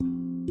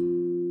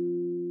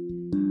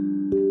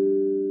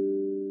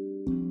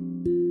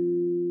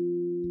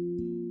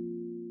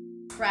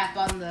crap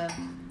on the...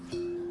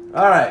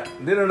 All right,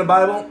 dinner in the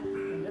Bible.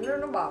 Dinner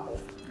in the Bible.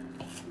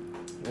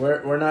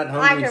 We're not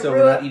hungry, so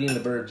we're not eating the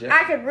birds yet.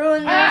 I could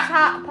ruin this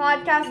hot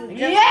podcast with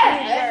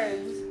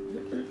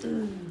just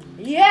birds.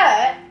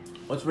 Yeah.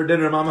 What's for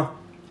dinner, Mama?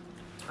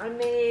 I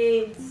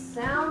made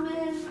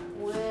salmon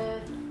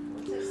with...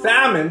 What's it called?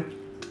 Salmon?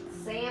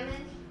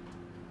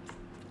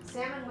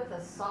 Salmon with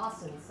a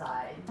sauce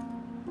inside.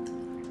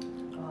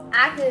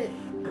 I could...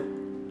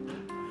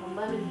 A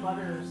lemon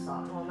butter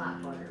sauce. Well,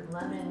 not butter.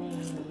 Lemony.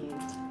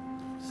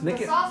 The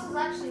Snicket? sauce is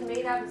actually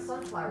made out of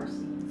sunflower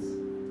seeds.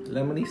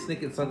 Lemony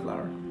snicket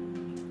sunflower.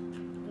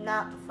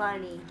 Not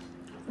funny.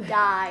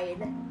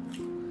 Died.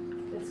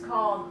 It's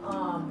called,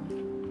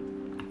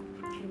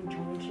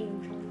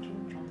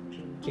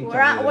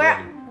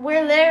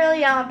 We're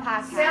literally on a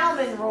podcast.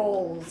 salmon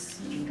rolls.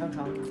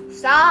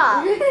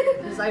 Stop.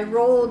 Because I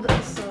rolled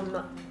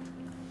some,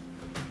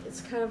 it's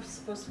kind of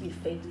supposed to be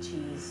fake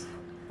cheese,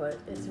 but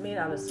it's made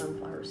out of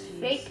sunflower seeds.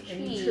 Fake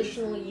and cheese?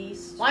 nutritional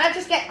yeast. Why not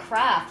just get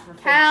Kraft for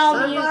Cow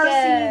Sunflower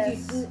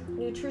mucus. seeds,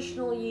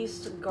 nutritional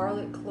yeast,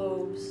 garlic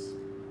cloves,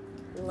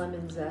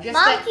 lemon zest. Just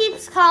Mom get-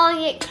 keeps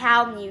calling it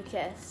cow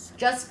mucus.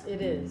 Just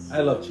It is.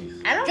 I love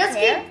cheese. I don't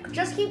care.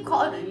 keep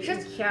calling.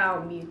 Just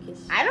cow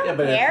mucus. I don't Yeah,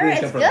 but care. it didn't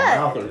It's come from the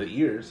mouth good. or the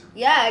ears.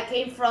 Yeah, it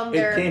came from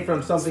their. It came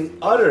from something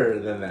other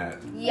than that.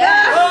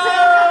 Yeah.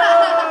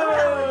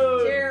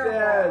 Oh, Terrible.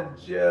 Dad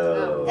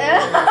joke.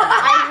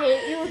 I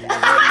hate you with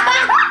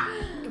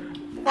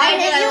every Why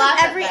did I laugh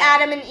with at every that?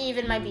 Adam and Eve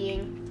in my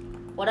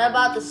being. What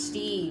about the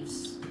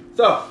Steves?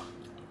 So,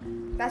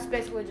 That's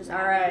basically just All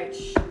right.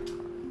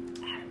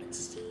 Adam and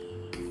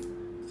Steve.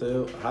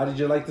 so how did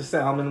you like the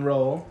salmon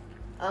roll?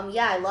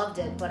 Yeah, I loved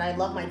it, but I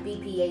love my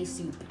BPA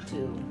soup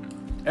too.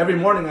 Every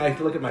morning I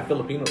look at my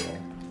Filipino roll.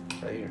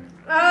 Right here.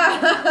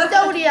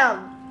 Sodium.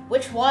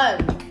 Which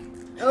one?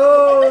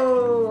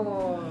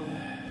 Oh.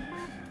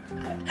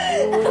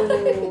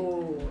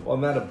 Oh. Well,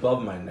 not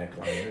above my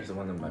neckline. There's the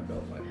one in my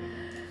belt line.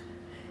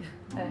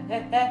 Oh,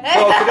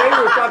 Well, today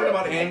we were talking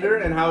about anger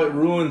and how it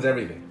ruins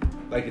everything.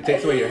 Like it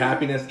takes away your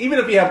happiness. Even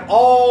if you have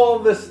all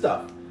this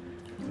stuff.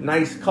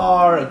 Nice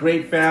car, a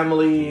great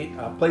family,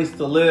 a place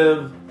to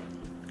live.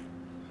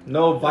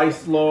 No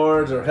vice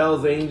lords or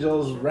hell's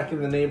angels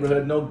wrecking the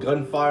neighborhood. No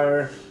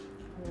gunfire.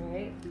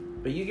 Right.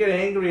 But you get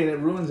angry and it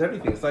ruins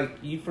everything. It's like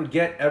you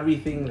forget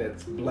everything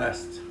that's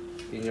blessed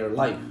in your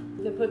life.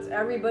 That puts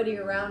everybody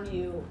around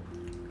you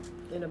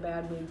in a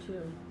bad mood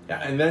too. Yeah,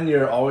 and then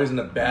you're always in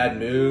a bad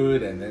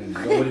mood, and then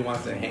nobody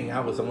wants to hang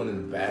out with someone in a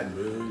bad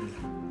mood.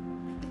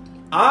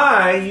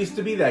 I used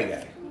to be that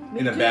guy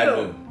in a bad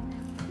mood.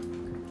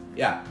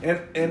 Yeah,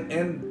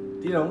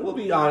 and you know, we'll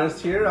be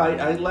honest here.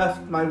 I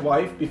left my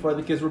wife before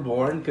the kids were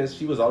born because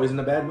she was always in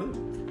a bad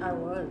mood. I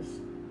was.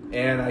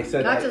 And I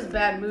said, Not just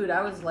bad mood,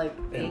 I was like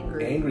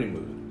angry. Angry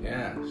mood.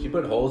 Yeah, she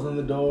put holes in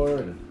the door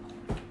and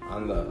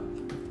on the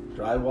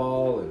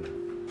drywall,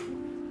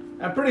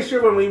 and I'm pretty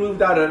sure when we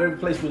moved out of every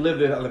place we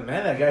lived in, I'm like,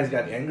 man, that guy's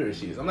got anger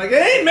issues. I'm like,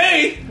 it ain't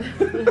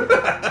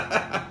me.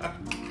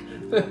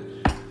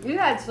 You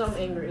had some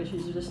anger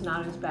issues, just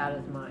not as bad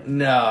as mine.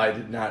 No, I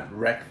did not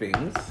wreck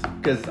things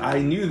because I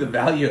knew the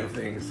value of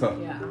things. So.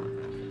 Yeah.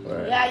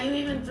 Right. Yeah, you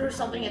even threw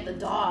something at the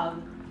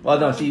dog. Well,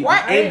 no, she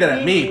What? aimed it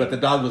at me, but the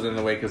dog was in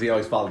the way because he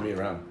always followed me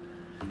around.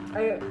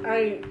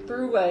 I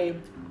threw a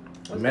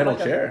Metal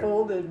chair. a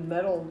folded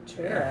metal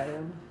chair at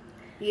him.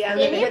 Yeah, And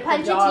Didn't then you hit the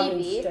punch a dog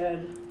TV?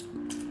 instead.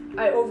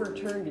 I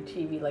overturned a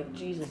TV like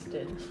Jesus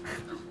did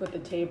with the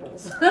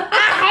tables.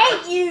 I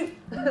hate you.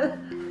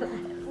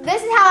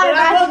 This is how I But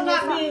I was imagine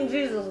not your being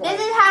Jesus. This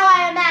is how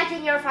I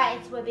imagine your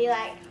fights would be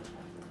like.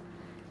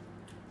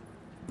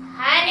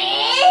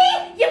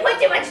 Honey, you put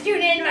too much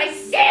tuna in my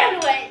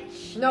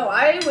sandwich. No,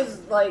 I was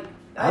like.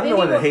 I'm the didn't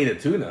one that even- hated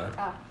tuna.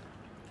 Oh.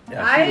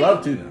 Yeah, she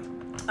loved tuna.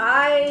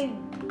 I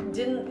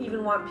didn't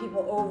even want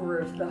people over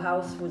if the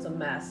house was a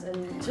mess.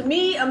 And to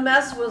me, a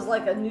mess was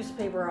like a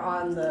newspaper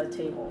on the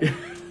table.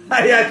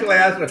 I actually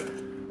asked her,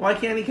 why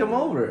can't he come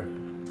over?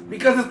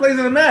 Because this place is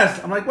a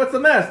mess. I'm like, what's a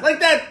mess? Like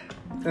that.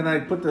 And I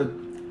put the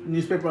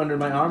newspaper under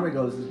my arm. It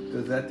goes,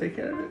 does that take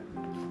care of it?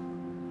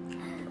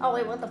 Oh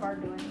wait, what's the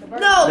bird doing? The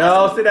bird. No,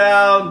 No, sit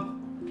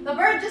down. the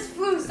bird just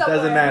flew somewhere.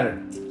 Doesn't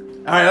matter.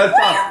 All right, let's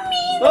talk. do you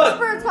mean Look, this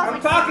bird's I'm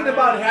like talking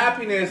about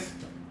happiness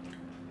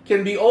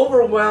can be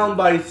overwhelmed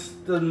by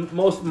the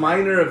most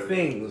minor of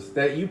things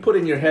that you put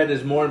in your head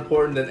is more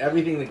important than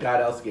everything that God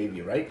else gave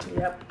you, right?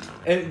 Yep.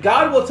 And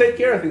God will take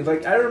care of things.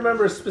 Like I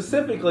remember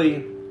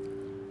specifically,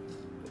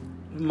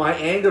 my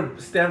anger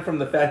stemmed from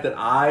the fact that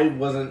I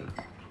wasn't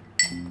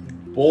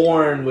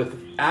born with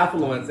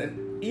affluence,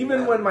 and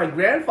even when my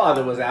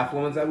grandfather was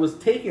affluent, I was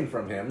taken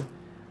from him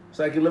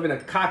so I could live in a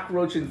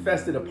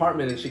cockroach-infested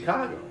apartment in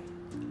Chicago.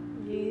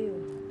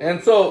 You.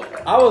 And so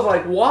I was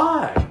like,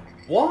 why?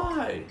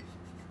 Why?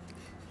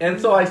 And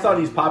so I saw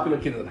these popular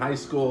kids in high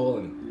school,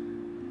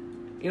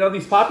 and you know,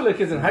 these popular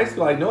kids in high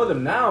school, I know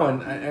them now,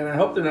 and I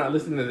hope they're not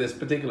listening to this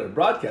particular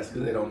broadcast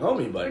because they don't know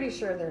me, but Pretty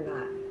sure they're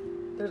not.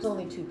 There's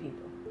only 2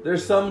 people.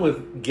 there's some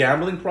with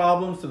gambling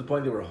problems to the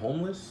point they were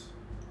homeless.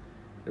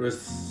 There was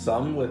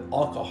some with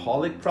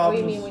alcoholic Oh,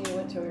 problems. you mean when you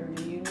went to a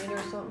reunion or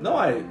something? No,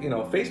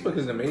 Facebook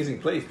is an amazing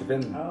place, but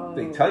then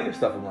they tell you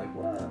stuff. I'm like,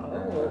 what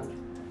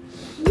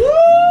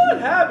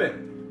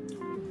happened?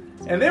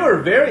 And they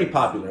were very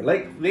popular.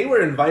 Like, they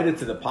were invited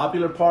to the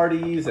popular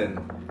parties and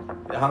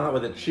they hung out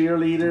with the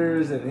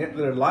cheerleaders and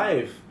their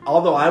life.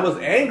 Although I was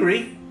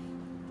angry,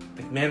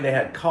 like, man, they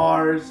had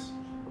cars,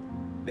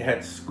 they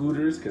had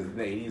scooters, because in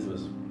the 80s it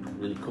was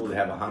really cool to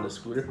have a Honda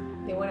scooter.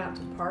 They went out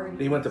to parties.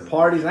 They went to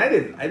parties, and I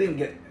didn't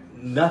get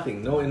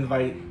nothing, no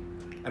invite.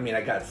 I mean,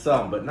 I got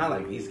some, but not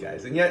like these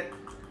guys. And yet,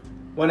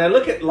 when I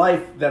look at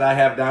life that I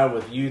have now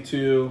with you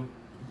two,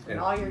 and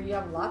you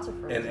have lots of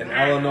friends. and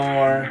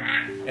Eleanor,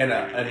 and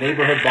a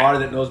neighborhood bar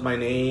that knows my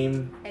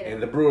name,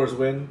 and the Brewers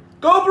win.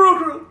 Go Brew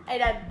Crew!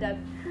 And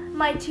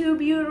my two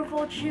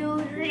beautiful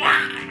children.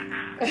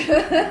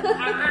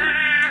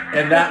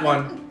 And that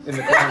one in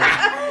the corner.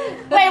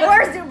 But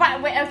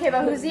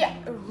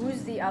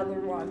who's the other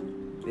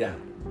one? Yeah.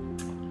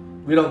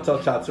 We don't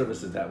tell child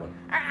services that one.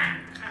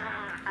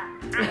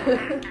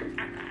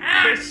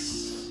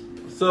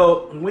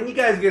 So when you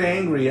guys get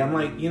angry, I'm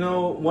like,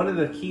 one of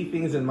the key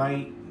things in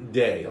my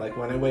day, like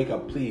when I wake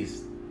up,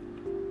 please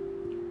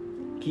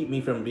keep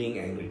me from being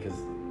angry, because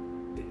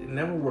it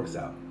never works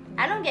out.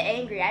 I don't get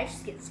angry. I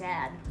just get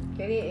sad.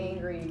 Getting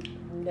angry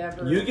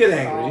never You get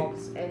angry.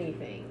 solves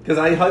anything. Because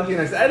I hug you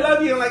and I say, I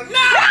love you. I'm like, no!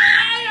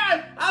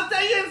 I'll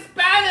tell you in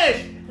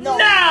Spanish! No!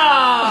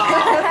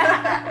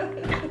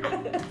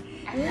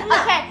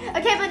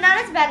 Okay, but not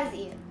as bad as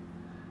Ian.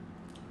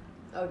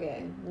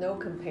 Okay, no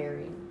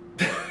comparing.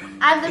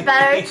 I'm the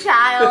better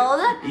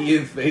child.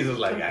 Ian's face is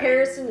like,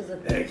 Comparison is a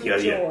thief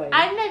of joy.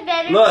 I'm the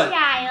better look,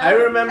 child. I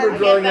remember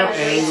growing up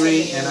better.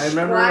 angry, and I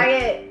remember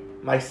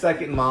Quiet. my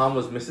second mom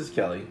was Mrs.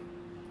 Kelly,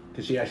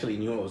 because she actually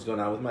knew what was going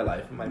on with my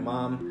life. And my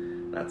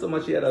mom, not so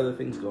much, she had other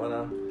things going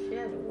on. She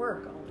had to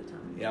work all the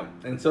time. Yep.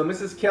 And so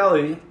Mrs.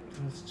 Kelly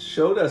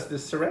showed us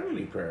this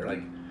serenity prayer.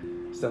 Like,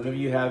 some of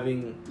you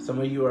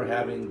are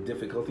having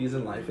difficulties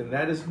in life, and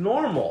that is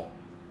normal.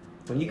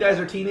 When you guys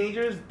are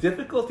teenagers,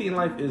 difficulty in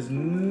life is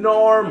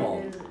normal.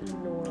 It is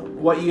normal.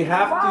 What you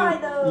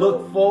have to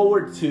look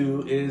forward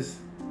to is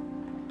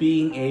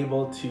being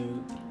able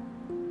to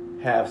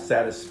have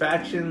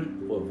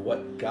satisfaction with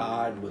what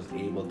God was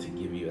able to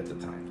give you at the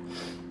time.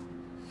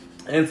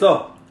 And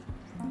so,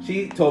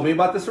 she told me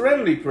about the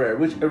Serenity Prayer,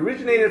 which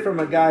originated from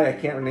a guy I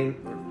can't name,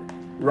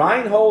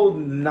 Reinhold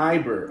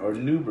Niebuhr, or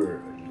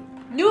Newber.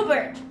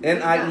 Newbert.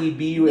 Niebuhr.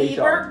 He's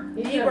gonna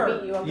beat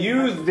you up.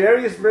 Used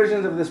various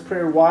versions of this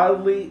prayer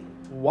widely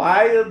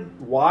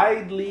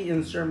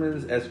in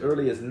sermons as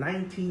early as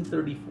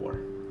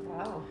 1934.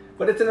 Wow.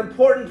 But it's an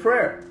important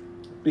prayer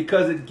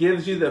because it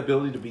gives you the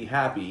ability to be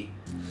happy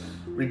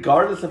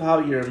regardless of how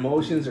your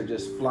emotions are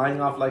just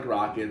flying off like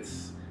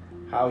rockets,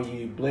 how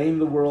you blame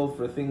the world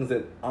for things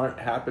that aren't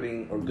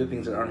happening or good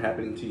things that aren't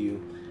happening to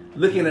you,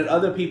 looking at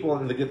other people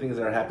and the good things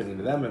that are happening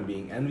to them and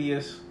being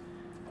envious,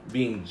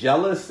 being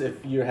jealous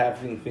if you're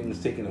having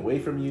things taken away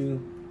from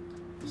you.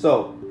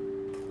 So,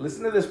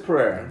 listen to this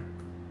prayer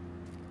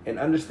and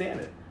understand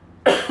it.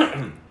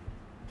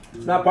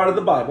 It's not part of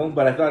the Bible,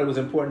 but I thought it was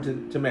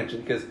important to mention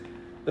because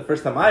the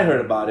first time I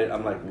heard about it,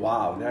 I'm like,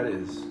 wow, that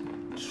is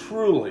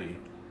truly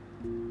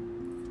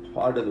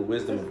part of the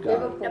wisdom of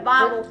God.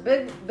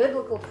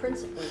 Biblical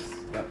principles.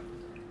 Yep.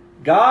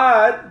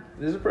 God,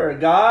 this is a prayer.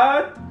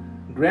 God,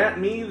 grant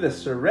me the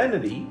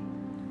serenity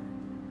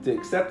to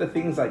accept the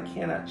things I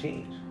cannot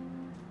change.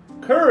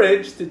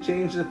 Courage to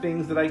change the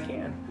things that I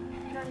can.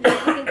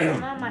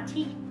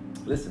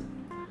 Listen.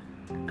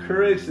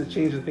 Courage to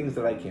change the things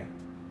that I can.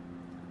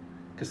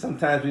 Because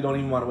sometimes we don't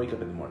even want to wake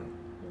up in the morning.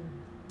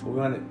 But we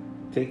want to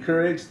take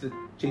courage to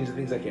change the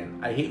things I can.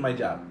 I hate my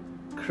job.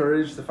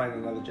 Courage to find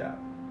another job.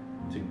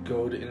 To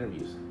go to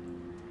interviews.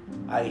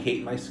 I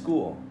hate my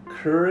school.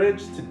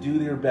 Courage to do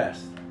your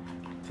best.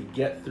 To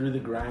get through the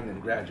grind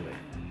and graduate.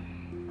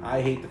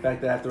 I hate the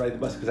fact that I have to ride the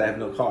bus because I have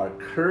no car.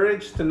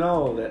 Courage to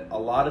know that a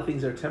lot of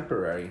things are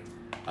temporary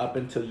up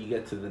until you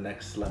get to the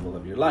next level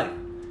of your life.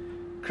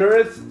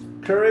 Courage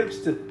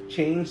to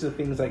change the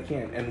things I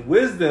can. And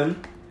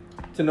wisdom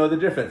to know the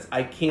difference.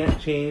 I can't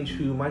change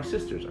who my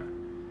sisters are.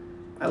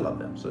 I love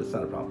them, so it's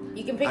not a problem.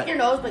 You can pick your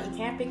nose, but you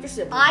can't pick your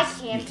siblings. I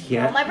can't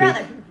kill my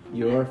brother.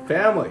 Your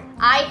family.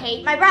 I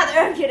hate my brother.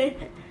 I'm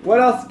kidding. What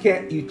else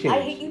can't you change?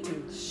 I hate you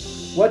too.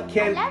 What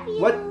can? I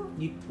love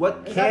you.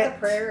 What Is can't?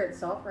 that the prayer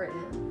itself right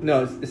now?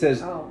 No, it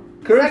says Oh.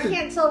 courage. I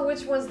can't tell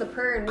which one's the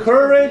prayer and which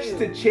Courage one's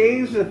to you.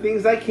 change the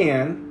things I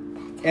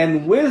can,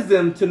 and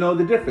wisdom to know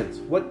the difference.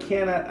 What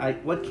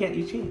can't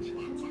you change?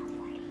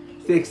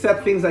 To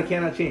accept things I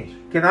cannot change.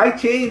 Can I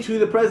change who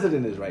the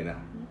president is right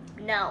now?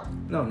 No.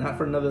 No, not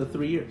for another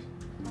 3 years.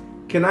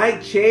 Can I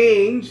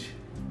change?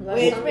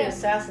 Unless somebody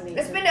assassinates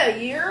It's him. been a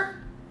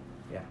year.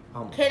 Yeah,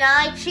 almost. Can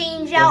I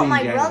change That'll out be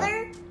my January.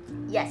 brother?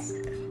 Yes.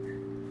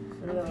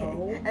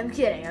 No. I'm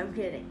kidding. I'm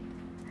kidding.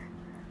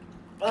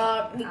 He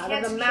Out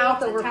can't of the mouth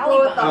change the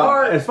overfloweth the Taliban.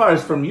 heart. As far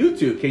as from you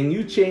two, can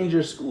you change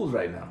your schools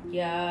right now?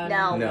 Yeah.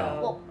 No.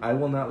 No, I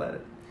will not let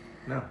it.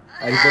 No.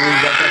 I believe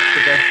that's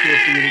the best school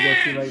for you to go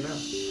to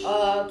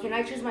right now. Can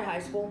I choose my high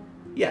school?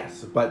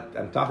 Yes, but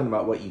I'm talking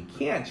about what you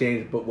can't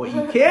change, but what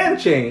you can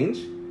change.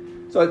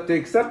 So to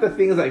accept the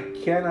things I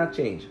cannot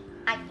change.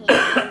 I can't choose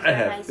I my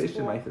have high fish in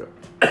school. my throat.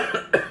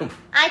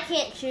 I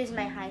can't choose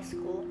my high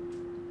school.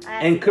 I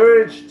have to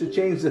Encourage to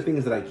change the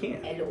things that I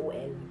can.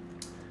 LOL.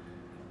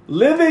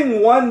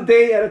 Living one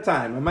day at a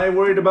time. Am I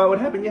worried about what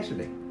happened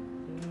yesterday?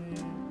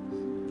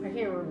 I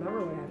can't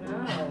remember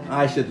what happened. No.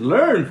 I should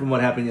learn from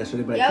what happened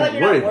yesterday, but Yeah, I but can't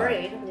you're worry not about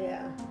it. worried.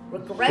 Yeah.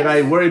 Regret. Should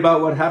I worry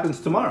about what happens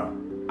tomorrow?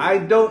 I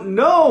don't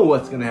know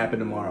what's going to happen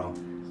tomorrow.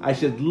 I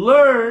should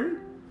learn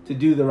to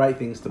do the right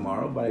things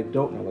tomorrow, but I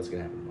don't know what's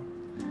going to happen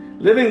tomorrow.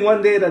 Living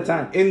one day at a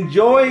time.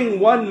 Enjoying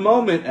one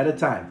moment at a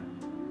time.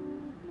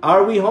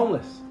 Are we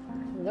homeless?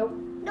 Nope.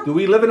 Do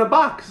we live in a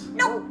box?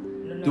 No.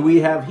 Do we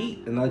have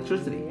heat and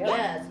electricity? Yep.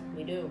 Yes,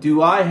 we do.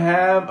 Do I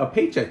have a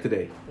paycheck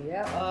today?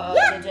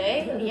 Yeah.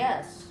 Today?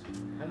 Yes.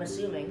 I'm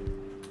assuming.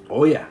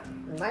 Oh, yeah.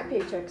 My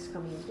paycheck's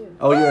coming too.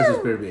 Oh, yours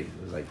is pretty big.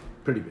 It was like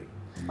pretty big.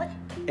 What?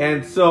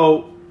 And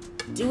so,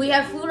 Do we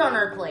have food on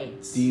our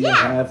plates? do you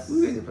have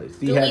food in your place?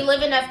 Do we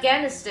live in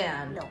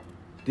Afghanistan? No.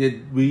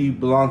 Did we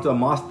belong to a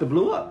mosque that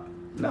blew up?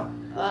 No.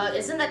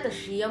 Isn't that the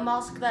Shia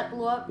mosque that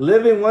blew up?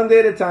 Living one day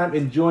at a time,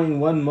 enjoying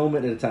one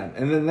moment at a time.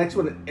 And then the next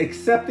one,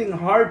 accepting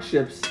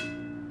hardships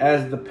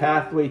as the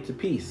pathway to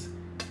peace.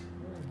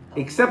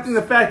 Accepting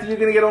the fact that you're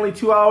going to get only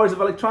 2 hours of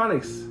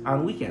electronics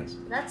on weekends.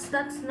 That's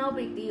no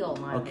big deal,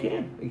 my Okay.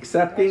 man.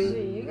 Accepting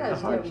Actually, you the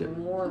guys hardship. get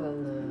more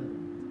than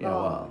the. Yeah,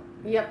 well.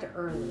 You have to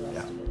earn the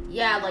rest of it.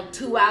 Yeah, like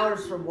 2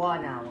 hours for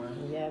 1 hour.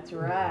 Yeah, that's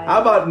right. How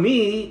about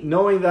me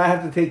knowing that I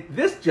have to take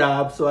this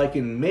job so I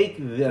can make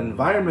the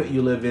environment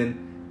you live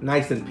in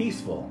nice and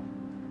peaceful?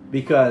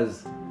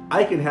 Because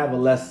I can have a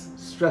less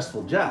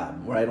stressful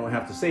job where I don't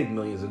have to save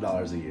millions of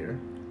dollars a year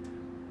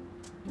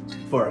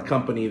for a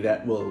company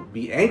that will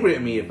be angry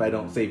at me if I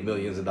don't save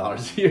millions of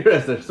dollars a year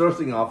as their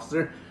sourcing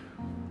officer.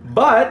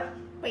 But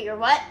Wait, you're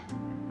what?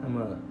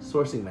 I'm a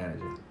sourcing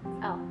manager.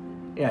 Oh.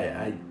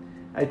 Yeah,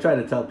 I try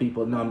to tell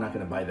people, no, I'm not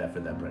going to buy that for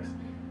that price.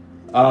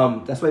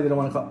 That's why they don't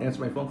want to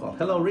answer my phone call.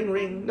 Hello, ring,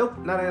 ring. Nope,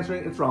 not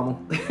answering. It's Rommel.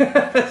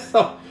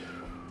 So,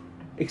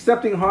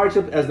 accepting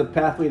hardship as the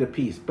pathway to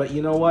peace. But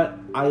you know what?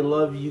 I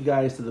love you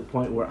guys to the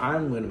point where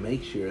I'm going to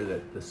make sure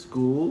that the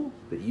school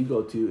that you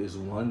go to is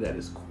one that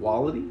is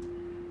quality,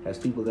 has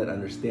people that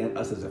understand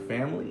us as a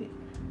family,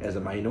 as a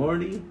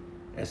minority,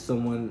 as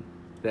someone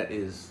that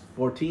is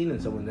 14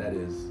 and someone that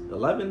is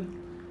 11.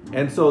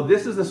 And so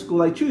this is the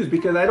school I choose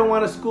because I don't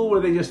want a school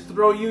where they just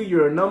throw you,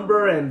 you're a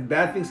number, and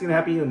bad things can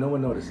happen to you and no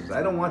one notices.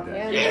 I don't want that.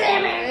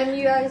 And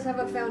you guys have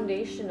a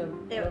foundation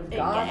of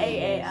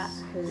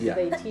godliness because Yeah.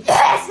 they teach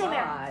about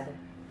God.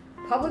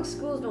 Public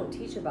schools don't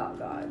teach about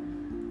God.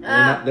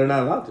 They're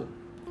not allowed to.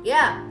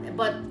 Yeah,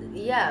 but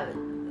yeah,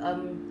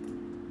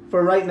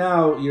 For right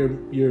now,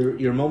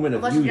 your moment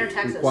of Unless you're in youth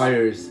Texas.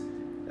 requires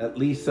at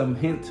least some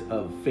hint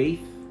of faith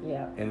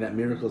Yeah. and that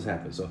miracles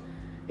happen. So,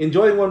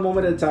 enjoying one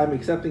moment at a time,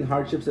 accepting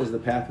hardships as the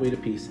pathway to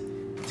peace,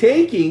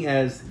 taking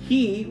as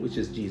he, which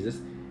is Jesus,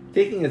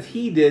 taking as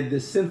he did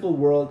this sinful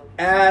world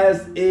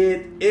as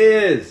it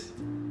is.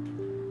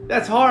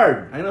 That's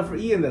hard. I know for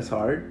Ian that's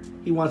hard.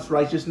 He wants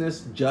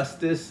righteousness,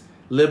 justice,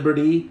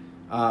 liberty,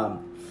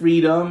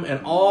 freedom,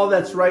 and all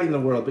that's right in the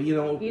world. But you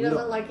know, He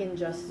doesn't like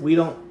injustice. we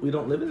don't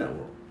live in that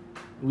world.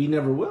 We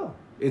never will.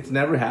 It's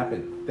never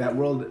happened. That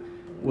world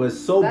was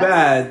so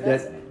bad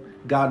That's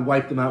that God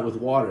wiped them out with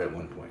water at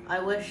one point. I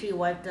wish he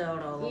wiped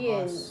out all of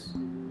Ian, us.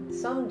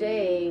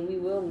 someday we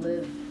will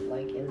live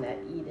like in that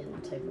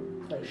Eden type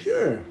of place.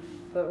 Sure.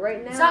 But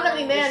right now, It's not gonna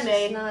be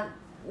man-made.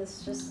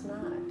 It's just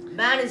not.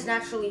 Man is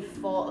naturally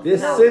full of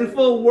This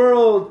sinful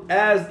world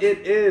as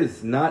it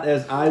is, not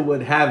as I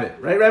would have it.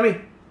 Right, Remy?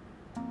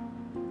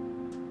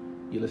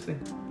 You listening?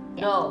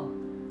 No.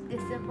 The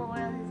simple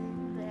world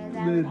isn't as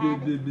I would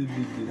have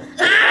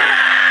it.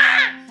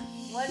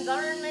 When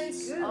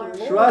governments Good are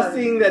Lord.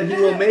 Trusting that he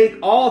will make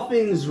all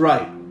things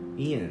right.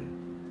 Ian,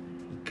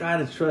 you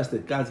gotta trust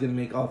that God's gonna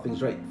make all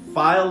things right.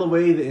 File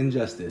away the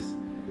injustice.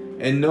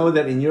 And know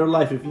that in your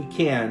life, if you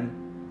can,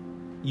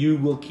 you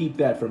will keep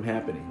that from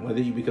happening. Whether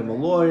you become a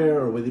lawyer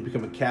or whether you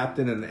become a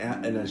captain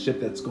in a ship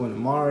that's going to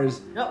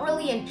Mars. not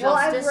really Well,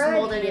 I've injustice read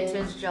more than it it.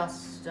 is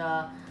just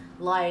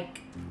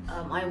like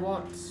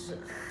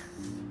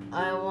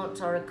I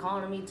want our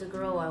economy to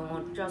grow. I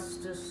want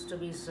justice to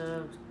be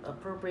served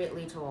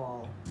appropriately to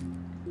all.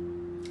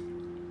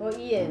 Well,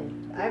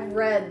 Ian, I've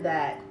read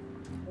that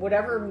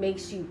whatever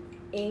makes you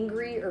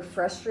angry or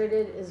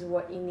frustrated is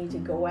what you need to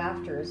go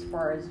after as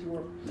far as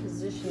your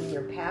position,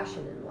 your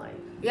passion in life.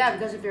 Yeah,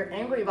 because if you're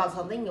angry about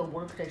something, you'll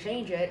work to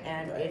change it,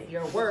 and if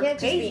your You work can't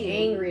just pays be you,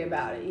 angry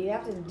about it. You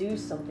have to do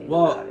something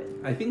Well, about it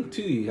I think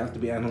too, you have to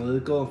be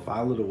analytical,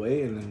 file it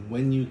away, and then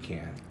when you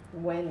can.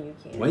 when you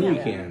can. When you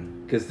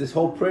can. Because this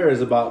whole prayer is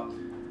about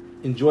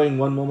enjoying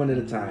one moment at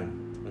a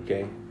time.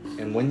 Okay?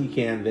 And when you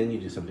can, then you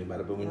do something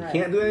about it. But when Right.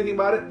 you can't do anything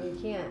about it, You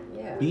can't,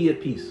 yeah. be at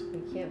peace.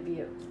 You can't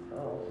be a.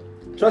 Oh.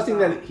 Trusting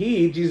that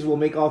he, Jesus, will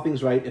make all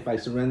things right if I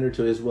surrender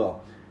to his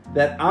will.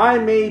 That I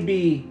may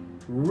be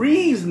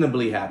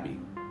reasonably happy.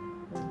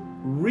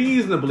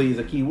 Reasonably is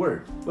a key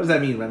word. What does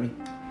that mean, Remy?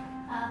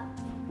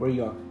 Where are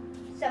you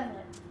going?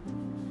 Somewhat.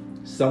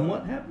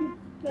 Somewhat happy?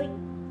 Like,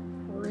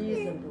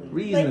 Reasonably.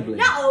 Reasonably.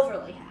 like, not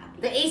overly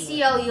happy. The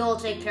ACLU will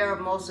take care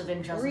of most of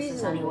injustices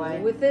Reasonably.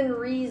 anyway. Within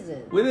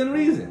reason. Within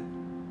reason.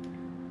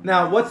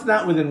 Now, what's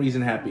not within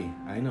reason happy?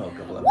 I know a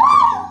couple of them.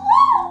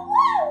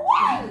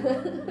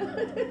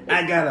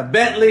 I got a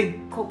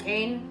Bentley.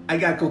 Cocaine. I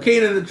got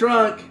cocaine in the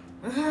trunk.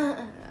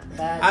 That's,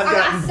 I've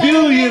got seven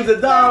billions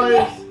of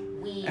dollars.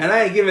 Weed. And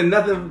I ain't giving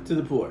nothing to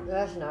the poor.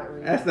 that's not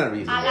reason. That's not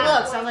reason. I Hey,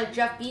 got- look, sounds like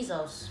Jeff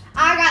Bezos.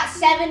 I got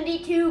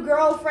 72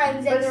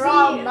 girlfriends and But they're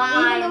all see,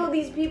 mine. even though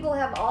these people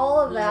have all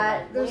of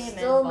that, they're Wait a minute.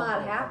 still Bum, not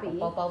bum, happy.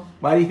 bum, bum,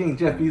 Why do you think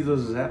Jeff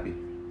Bezos is happy?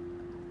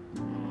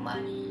 bum.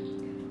 Money.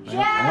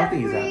 I don't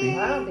think he's happy.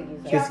 I don't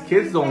think he's His happy.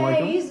 kids don't like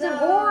him. He's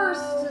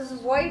divorced. His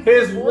wife.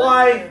 His divorced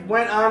wife him.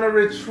 went on a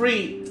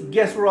retreat.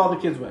 Guess where all the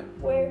kids went?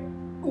 Where?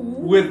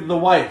 With the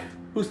wife.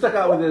 Who stuck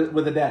out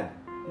with the dad?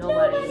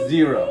 Nobody.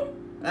 Zero.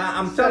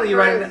 I'm telling you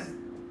right now.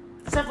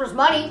 Except for his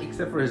money.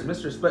 Except for his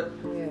mistress. But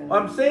Yeah.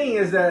 what I'm saying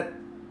is that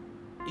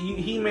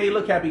he may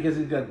look happy because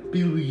he's got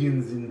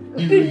billions and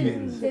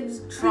billions.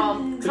 It's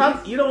Trump. But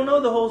Trump. you don't know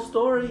the whole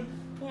story.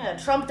 Yeah,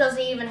 Trump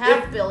doesn't even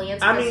have If-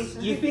 billions. I mean, 'cause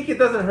you think it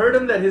doesn't hurt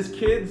him that his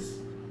kids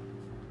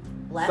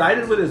left.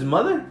 sided with his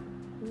mother?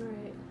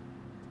 Right.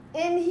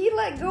 And he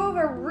let go of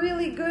a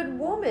really good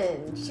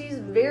woman. She's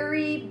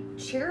very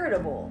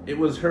charitable. It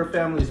was her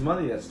family's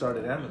money that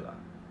started Amazon.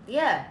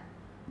 Yeah.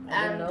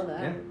 I didn't And know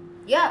that.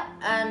 Yeah.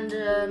 yeah,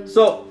 and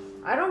So,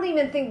 I don't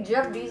even think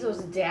Jeff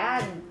Bezos'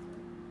 dad.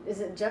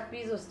 Is it Jeff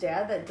Bezos'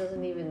 dad that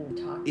doesn't even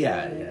talk to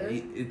yeah, him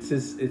either? it's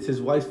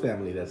his wife's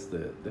family that's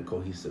the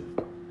cohesive.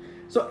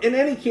 So, in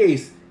any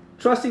case,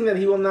 trusting that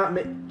he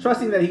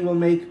will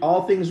make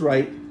all things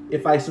right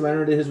if I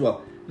surrender to his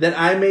will, that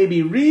I may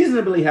be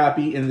reasonably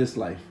happy in this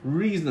life.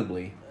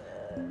 Reasonably.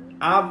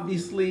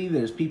 Obviously,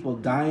 there's people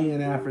dying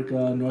in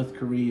Africa, North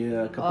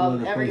Korea, a couple other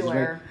places.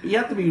 everywhere. Right? But you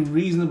have to be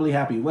reasonably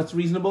happy. What's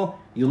reasonable?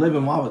 You live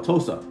in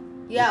Wauwatosa.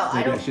 yeah, I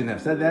Maybe I don't. shouldn't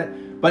have said that.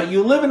 But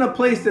you live in a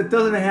place that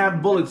doesn't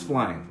have bullets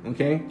flying,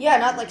 okay? Yeah,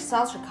 not like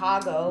South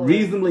Chicago.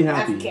 Reasonably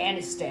happy.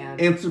 Afghanistan.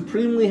 And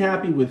supremely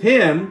happy with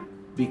him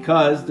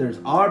because there's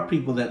our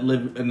people that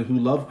live and who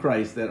love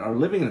Christ that are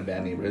living in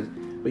bad neighborhoods,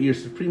 but you're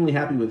supremely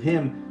happy with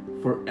him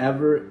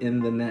forever in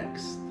the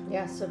next.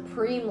 Yeah,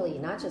 supremely,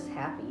 not just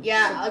happy.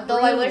 Yeah, though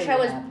I wish I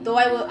was,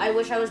 Supremely happy. I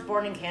wish I was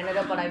born in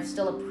Canada, but I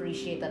still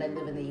appreciate that I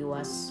live in the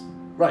U.S.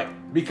 Right.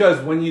 Because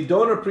when you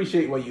don't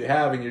appreciate what you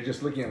have and you're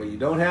just looking at what you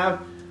don't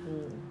have,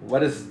 what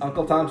does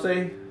Uncle Tom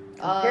say?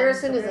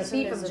 Comparison is a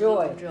thief of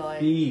joy.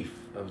 Thief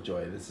of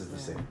joy. This is the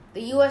same.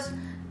 The U.S.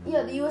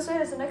 Yeah, the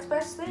USA is the next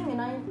best thing, and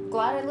I'm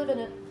glad I live in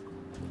it.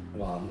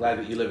 Well, I'm glad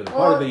that you live in a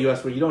part of the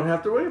U.S. where you don't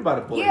have to worry about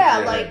a bullet. Yeah,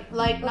 in your head.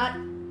 like not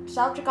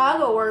South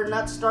Chicago or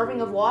not starving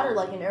of water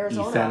like in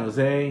Arizona. East San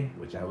Jose,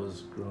 which I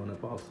was growing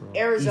up also.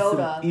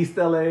 Arizona. East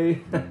LA.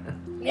 You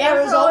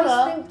have to always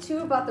Arizona. think too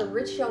about the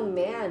rich young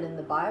man in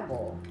the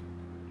Bible.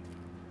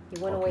 He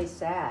went away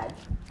sad.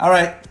 All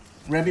right.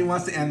 Rebby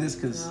wants to end this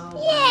because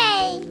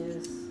Yay!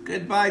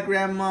 goodbye,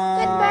 Grandma.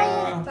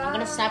 Goodbye. I'm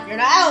gonna snap your.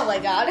 Oh my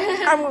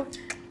god.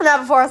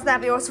 Not before I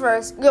snap yours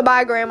first.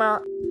 Goodbye, Grandma.